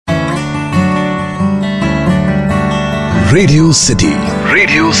Radio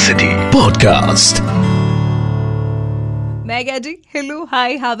city podcast. मैं क्या जी, hello,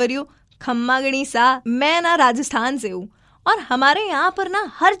 hi, how are you? खम्मा गणी सा। मैं ना राजस्थान से हूँ और हमारे यहाँ पर ना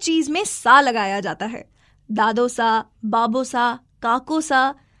हर चीज में सा लगाया जाता है। दादो सा, बाबो सा, काको सा।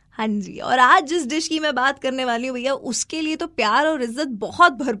 हाँ जी, और आज जिस डिश की मैं बात करने वाली हूँ भैया, उसके लिए तो प्यार और इज्जत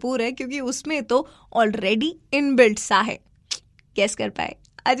बहुत भरपूर है, क्योंकि उसमें तो ऑलरेडी इनबिल्ट सा है। कैस कर पाए?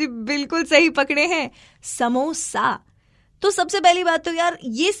 अजी बिल्कुल सही पकड़े हैं, समोसा। तो सबसे पहली बात तो यार,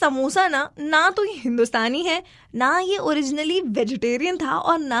 ये समोसा ना तो ये हिंदुस्तानी है, ना ये ओरिजिनली वेजिटेरियन था,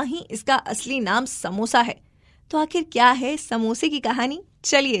 और ना ही इसका असली नाम समोसा है। तो आखिर क्या है समोसे की कहानी?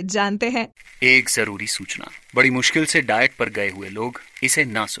 चलिए जानते हैं। एक जरूरी सूचना, बड़ी मुश्किल से डाइट पर गए हुए लोग इसे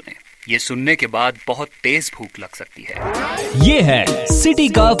ना सुने। ये सुनने के बाद बहुत तेज भूख लग सकती है। ये है सिटी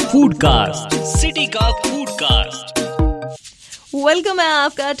का फूडकास्ट। सिटी का फूडकास्ट। वेलकम है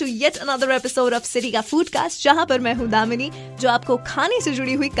आपका to yet another episode of city का फूडकास्ट, जहां पर मैं हूं दामिनी, जो आपको खाने से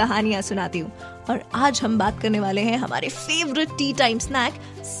जुड़ी हुई कहानियां सुनाती हूं। और आज हम बात करने वाले हैं हमारे फेवरेट टी टाइम स्नैक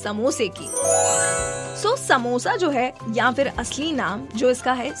समोसे की। समोसा जो है, या फिर असली नाम जो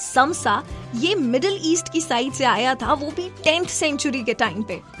इसका है समसा, ये मिडिल ईस्ट की साइड से आया था, वो भी 10th सेंचुरी के टाइम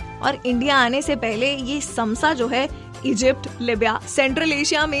पे। और इंडिया आने से पहले ये समसा जो है इजिप्ट, लिबिया, सेंट्रल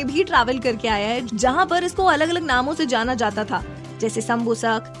एशिया में भी ट्रैवल करके आया है, जहाँ पर इसको अलग अलग नामों से जाना जाता था, जैसे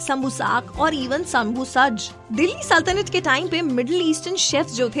संबुसक, संबुसाक और इवन संबुसज। दिल्ली सल्तनत के टाइम पे मिडिल ईस्टर्न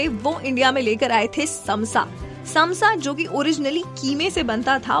शेफ्स जो थे वो इंडिया में लेकर आए थे समसा, जो कि ओरिजिनली कीमे से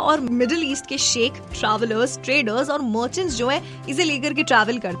बनता था, और मिडिल ईस्ट के शेख, ट्रैवलर्स, ट्रेडर्स और मर्चेंट्स जो है इसे लेकर के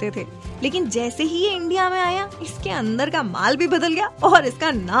ट्रैवल करते थे। लेकिन जैसे ही ये इंडिया में आया, इसके अंदर का माल भी बदल गया और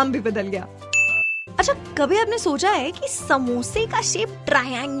इसका नाम भी बदल गया। अच्छा, कभी आपने सोचा है कि समोसे का शेप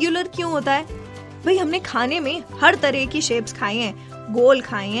ट्रायंगुलर क्यों होता है? भाई, हमने खाने में हर तरह की शेप्स खाए हैं, गोल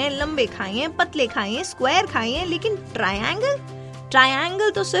खाए हैं, लंबे खाए हैं, पतले खाए हैं, स्क्वायर खाए हैं, लेकिन ट्रायंगल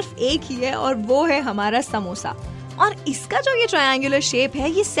तो सिर्फ एक ही है, और वो है हमारा समोसा। और इसका जो ये ट्रायंगुलर शेप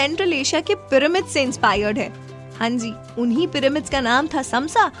है, ये सेंट्रल एशिया के पिरामिड से इंस्पायर्ड है। हाँ जी, उन्हीं पिरामिड्स का नाम था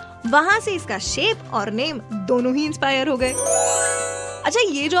समसा, वहां से इसका शेप और नेम दोनों ही इंस्पायर हो गए। अच्छा,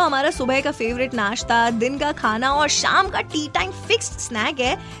 ये जो हमारा सुबह का फेवरेट नाश्ता, दिन का खाना और शाम का टी टाइम फिक्स्ड स्नैक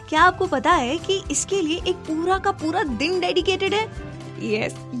है, क्या आपको पता है कि इसके लिए एक पूरा का पूरा दिन डेडिकेटेड है?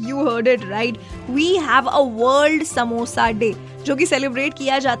 Yes, you heard it right. We have a World Samosa Day, जो कि सेलिब्रेट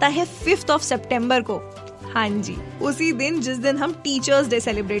किया जाता है 5th of September को। हाँ जी, उसी दिन जिस दिन हम टीचर्स डे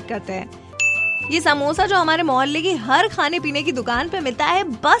सेलिब्रेट करते हैं। ये समोसा जो हमारे मोहल्ले की हर खाने पीने की दुकान पे मिलता है,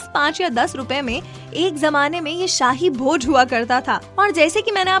 बस 5 या 10 रुपए में। एक जमाने में ये शाही भोज हुआ करता था, और जैसे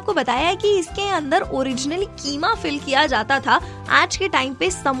कि मैंने आपको बताया कि इसके अंदर ओरिजिनली कीमा फिल किया जाता था, आज के टाइम पे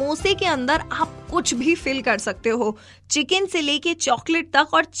समोसे के अंदर आप कुछ भी फिल कर सकते हो। चिकन से लेके चॉकलेट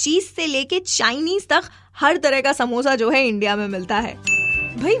तक और चीज से लेके चाइनीज तक हर तरह का समोसा जो है इंडिया में मिलता है।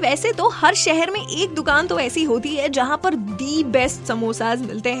 भाई, वैसे तो हर शहर में एक दुकान तो ऐसी होती है जहाँ पर दी बेस्ट समोसाज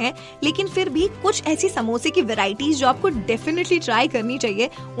मिलते हैं, लेकिन फिर भी कुछ ऐसी समोसे की वैरायटीज जो आपको डेफिनेटली ट्राई करनी चाहिए।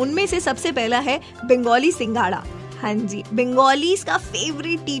 उनमें से सबसे पहला है बंगाली सिंघाड़ा। हाँ जी, बंगालीज का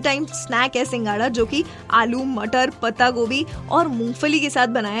फेवरेट टी टाइम स्नैक है सिंघाड़ा, जो कि आलू, मटर, पत्ता गोभी और मूंगफली के साथ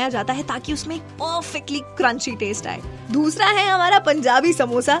बनाया जाता है, ताकि उसमें परफेक्टली क्रंची टेस्ट आए। दूसरा है हमारा पंजाबी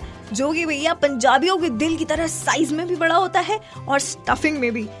समोसा, जो कि भैया पंजाबियों के दिल की तरह साइज में भी बड़ा होता है और स्टफिंग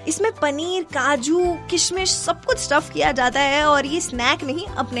में भी। इसमें पनीर, काजू, किशमिश सब कुछ स्टफ किया जाता है, और ये स्नैक नहीं,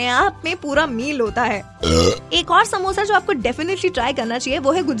 अपने आप में पूरा मील होता है। एक और समोसा जो आपको डेफिनेटली ट्राई करना चाहिए,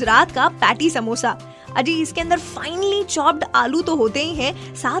 वो है गुजरात का पैटी समोसा। अजी, इसके अंदर फाइनली चॉप्ड आलू तो होते ही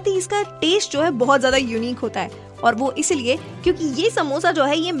हैं, साथ ही इसका टेस्ट जो है बहुत ज्यादा यूनिक होता है, और वो इसलिए क्योंकि ये समोसा जो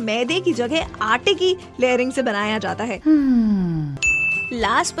है ये मैदे की जगह आटे की लेयरिंग से बनाया जाता है।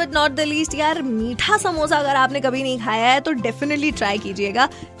 Last but not the least यार, मीठा समोसा अगर आपने कभी नहीं खाया है तो डेफिनेटली ट्राई कीजिएगा,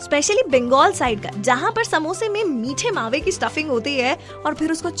 स्पेशली बंगाल साइड का, जहाँ पर समोसे में मीठे मावे की स्टफिंग होती है और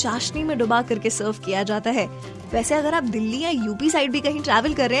फिर उसको चाशनी में डुबा करके सर्व किया जाता है। वैसे अगर आप दिल्ली या यूपी साइड भी कहीं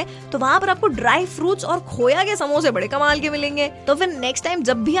ट्रैवल कर रहे हैं, तो वहाँ पर आपको ड्राई फ्रूट्स और खोया के समोसे बड़े कमाल के मिलेंगे। तो फिर नेक्स्ट टाइम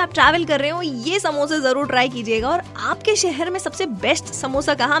जब भी आप ट्रैवल कर रहे हो, ये समोसे जरूर ट्राई कीजिएगा, और आपके शहर में सबसे बेस्ट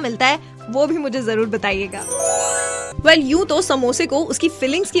समोसा कहाँ मिलता है वो भी मुझे जरूर बताइएगा। यूं तो समोसे को उसकी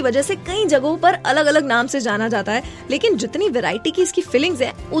फिलिंग्स की वजह से कई जगहों पर अलग अलग नाम से जाना जाता है, लेकिन जितनी वैरायटी की इसकी फिलिंग्स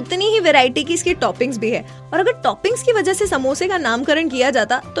है, उतनी ही वैरायटी की इसकी टॉपिंग्स भी है। और अगर टॉपिंग्स की वजह से समोसे का नामकरण किया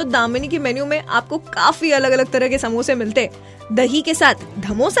जाता, तो दामिनी के मेन्यू में आपको काफी अलग अलग तरह के समोसे मिलते। दही के साथ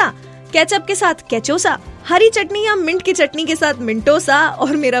धमोसा, केचप के साथ केचोसा, हरी चटनी या मिंट की चटनी के साथ मिंटोसा,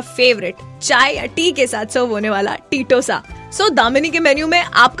 और मेरा फेवरेट चाय या टी के साथ सर्व होने वाला टीटोसा। सो दामिनी के मेन्यू में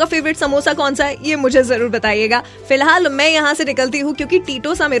आपका फेवरेट समोसा कौन सा है, ये मुझे जरूर बताइएगा। फिलहाल मैं यहाँ से निकलती हूँ क्योंकि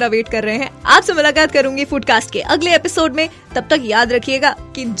टीटो सा मेरा वेट कर रहे हैं। आपसे मुलाकात करूंगी फूडकास्ट के अगले एपिसोड में। तब तक याद रखिएगा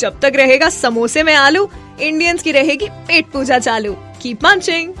कि जब तक रहेगा समोसे में आलू, इंडियंस की रहेगी पेट पूजा चालू। Keep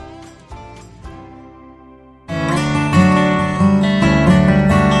munching.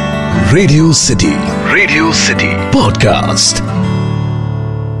 Radio city podcast.